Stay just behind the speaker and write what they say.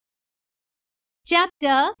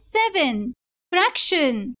Chapter 7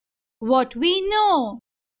 Fraction. What we know.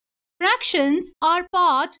 Fractions are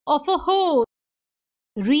part of a whole.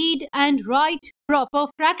 Read and write proper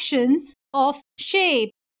fractions of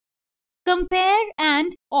shape. Compare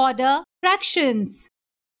and order fractions.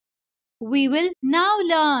 We will now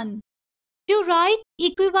learn to write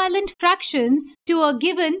equivalent fractions to a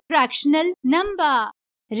given fractional number.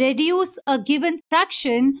 Reduce a given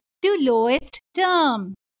fraction to lowest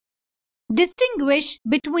term. Distinguish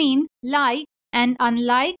between like and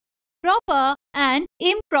unlike, proper and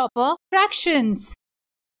improper fractions.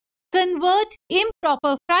 Convert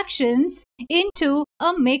improper fractions into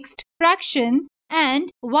a mixed fraction and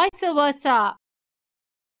vice versa.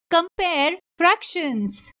 Compare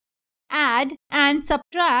fractions. Add and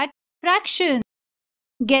subtract fractions.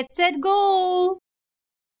 Get set, go!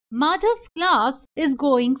 Madhav's class is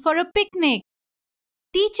going for a picnic.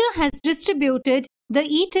 Teacher has distributed the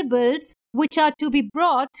eatables which are to be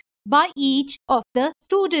brought by each of the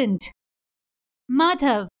student.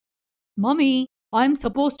 Madhav: Mummy, I'm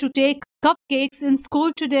supposed to take cupcakes in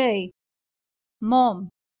school today. Mom: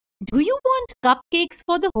 Do you want cupcakes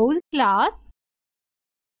for the whole class?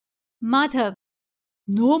 Madhav: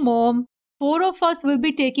 No, Mom. 4 of us will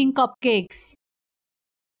be taking cupcakes.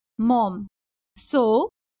 Mom: So,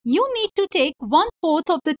 you need to take 1/4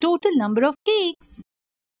 of the total number of cakes.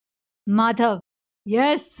 Madhav: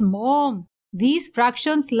 Yes, Mom. These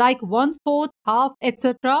fractions like 1/4, half,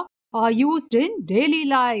 etc. are used in daily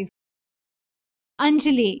life.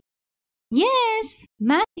 Anjali: Yes,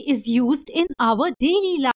 math is used in our daily life.